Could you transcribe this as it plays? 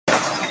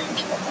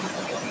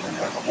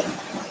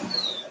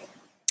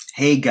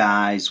Hey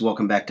guys,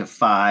 welcome back to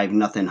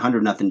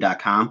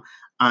 5nothing100nothing.com.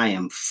 I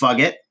am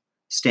Fugget,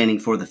 standing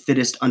for the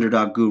fittest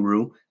underdog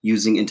guru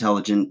using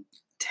intelligent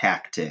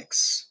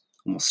tactics.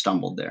 Almost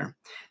stumbled there.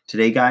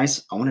 Today,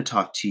 guys, I want to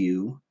talk to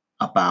you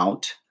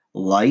about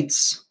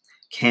lights,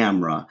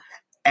 camera,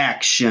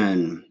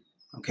 action.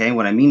 Okay,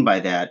 what I mean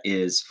by that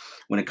is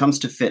when it comes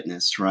to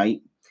fitness,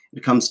 right? When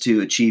it comes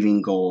to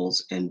achieving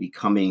goals and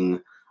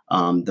becoming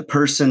the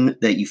person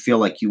that you feel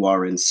like you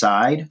are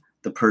inside,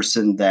 the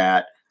person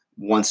that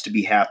wants to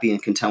be happy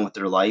and content with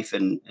their life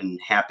and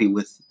happy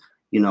with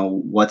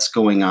what's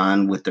going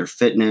on with their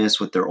fitness,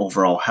 with their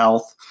overall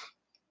health.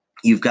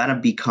 You've got to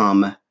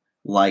become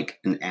like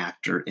an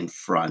actor in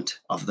front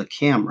of the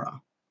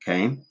camera.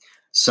 Okay,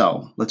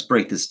 so let's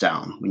break this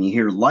down. When you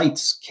hear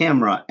lights,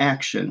 camera,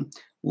 action,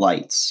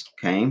 lights,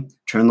 okay,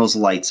 turn those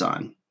lights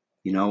on.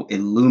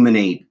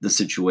 Illuminate the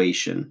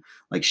situation,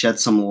 like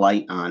shed some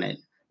light on it,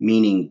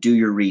 meaning do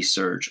your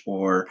research,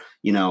 or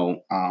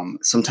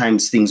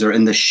sometimes things are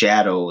in the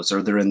shadows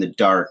or they're in the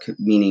dark,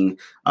 meaning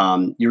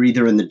you're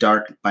either in the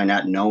dark by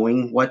not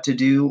knowing what to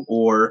do,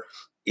 or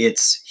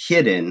it's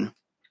hidden,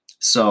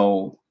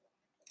 so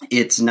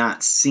it's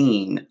not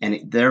seen, and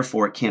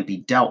therefore it can't be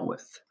dealt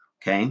with.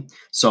 Okay,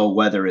 so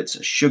whether it's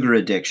a sugar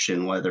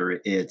addiction,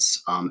 whether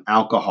it's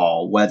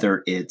alcohol,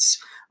 whether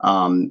it's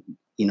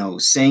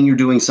saying you're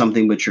doing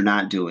something but you're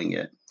not doing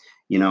it.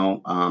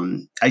 I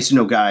used to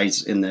know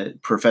guys in the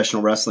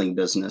professional wrestling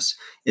business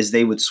is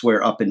they would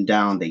swear up and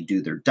down they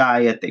do their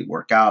diet, they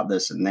work out,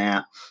 this and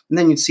that, and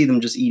then you'd see them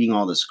just eating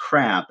all this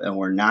crap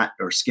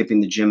or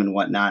skipping the gym and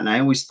whatnot. And I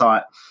always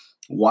thought,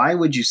 why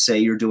would you say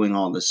you're doing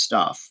all this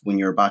stuff when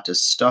you're about to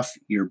stuff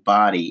your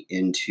body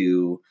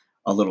into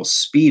a little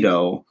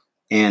Speedo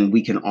and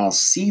we can all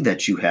see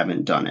that you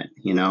haven't done it,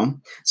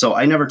 So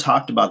I never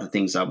talked about the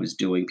things I was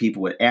doing.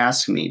 People would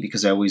ask me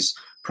because I always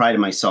prided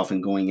myself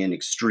in going in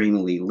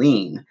extremely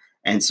lean.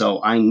 And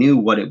so I knew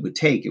what it would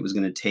take. It was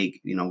going to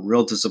take,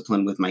 real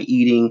discipline with my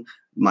eating.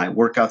 My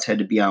workouts had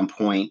to be on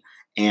point,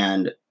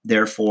 and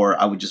therefore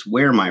I would just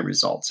wear my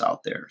results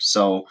out there.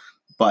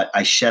 But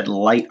I shed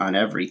light on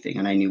everything,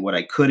 and I knew what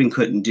I could and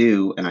couldn't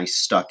do, and I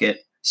stuck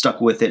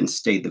with it and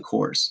stayed the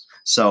course.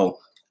 So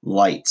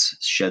lights,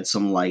 shed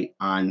some light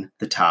on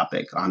the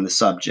topic, on the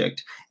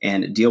subject,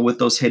 and deal with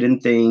those hidden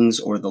things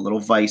or the little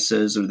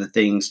vices or the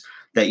things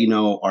that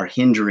are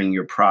hindering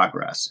your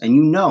progress, and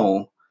you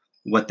know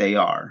what they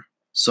are.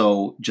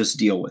 So just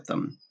deal with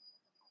them.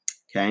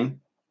 Okay.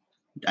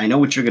 I know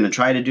what you're going to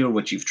try to do, or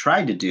what you've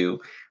tried to do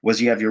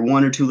was you have your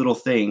one or two little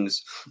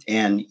things,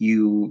 and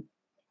you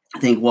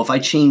think, well, if I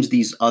change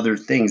these other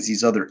things,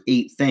 these other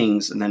 8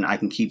 things, and then I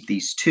can keep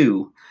these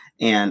 2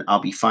 and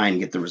I'll be fine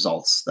and get the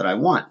results that I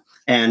want.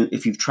 And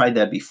if you've tried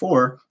that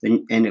before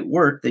and it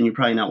worked, then you're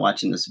probably not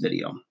watching this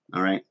video.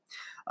 All right.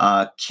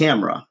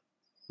 Camera,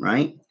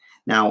 right?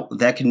 Now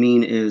that could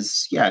mean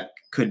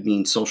could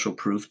mean social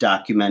proof,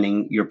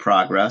 documenting your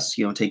progress,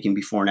 taking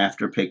before and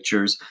after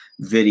pictures,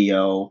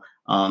 video.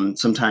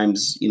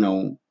 Sometimes,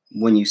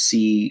 when you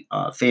see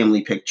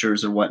family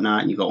pictures or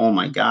whatnot and you go, oh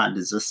my God,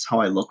 is this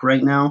how I look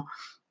right now?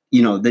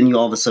 Then you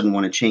all of a sudden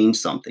want to change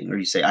something, or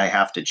you say, I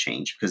have to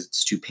change because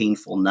it's too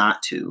painful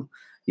not to.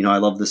 I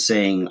love the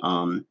saying,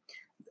 when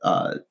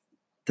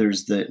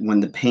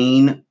the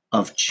pain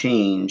of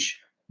change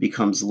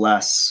becomes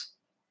less,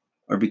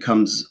 or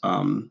becomes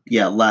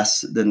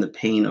less than the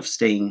pain of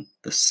staying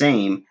the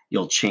same,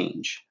 you'll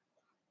change.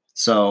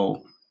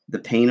 So the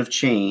pain of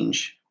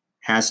change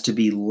has to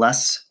be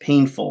less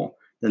painful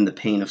than the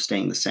pain of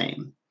staying the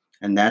same.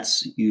 And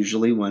that's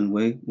usually when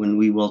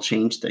we will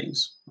change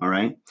things. All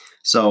right.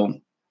 So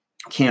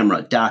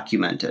camera,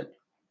 document it,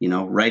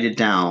 write it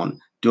down,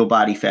 do a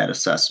body fat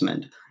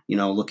assessment,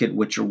 look at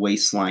what your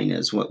waistline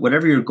is,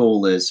 whatever your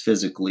goal is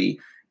physically,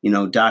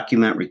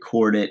 document,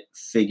 record it,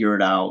 figure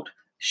it out,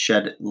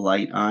 shed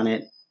light on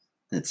it.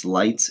 That's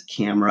lights,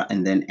 camera,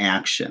 and then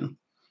action.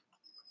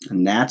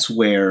 And that's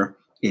where,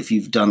 if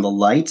you've done the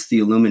lights, the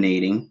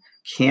illuminating,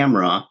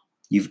 camera,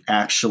 you've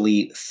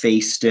actually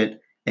faced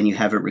it and you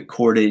have it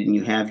recorded and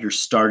you have your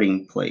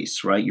starting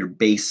place, right? Your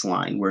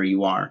baseline where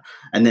you are.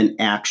 And then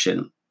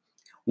action.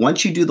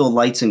 Once you do the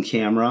lights and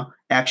camera,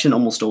 action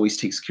almost always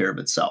takes care of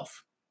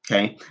itself.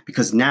 Okay.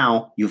 Because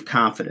now you have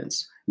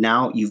confidence.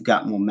 Now you've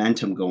got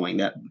momentum going,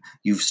 that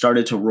you've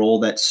started to roll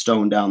that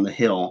stone down the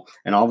hill,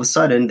 and all of a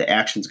sudden the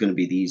action is going to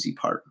be the easy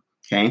part.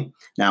 Okay.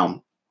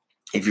 Now,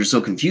 if you're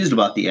so confused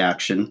about the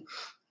action,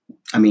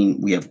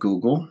 we have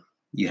Google,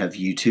 you have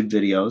YouTube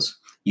videos,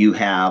 you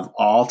have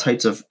all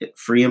types of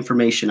free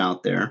information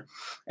out there.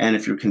 And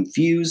if you're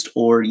confused,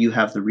 or you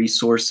have the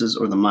resources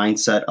or the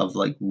mindset of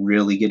like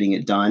really getting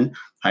it done,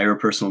 hire a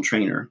personal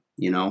trainer,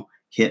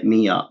 hit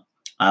me up.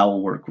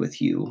 I'll work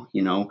with you,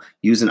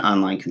 use an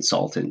online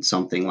consultant,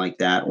 something like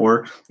that.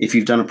 Or if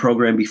you've done a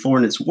program before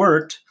and it's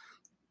worked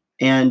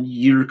and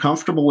you're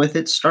comfortable with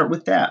it, start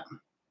with that,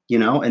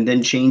 and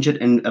then change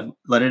it and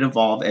let it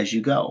evolve as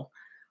you go.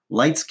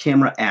 Lights,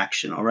 camera,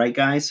 action. All right,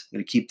 guys, I'm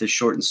going to keep this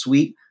short and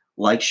sweet.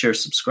 Like, share,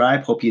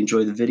 subscribe. Hope you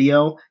enjoy the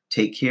video.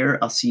 Take care.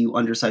 I'll see you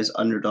undersized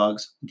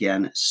underdogs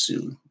again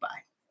soon.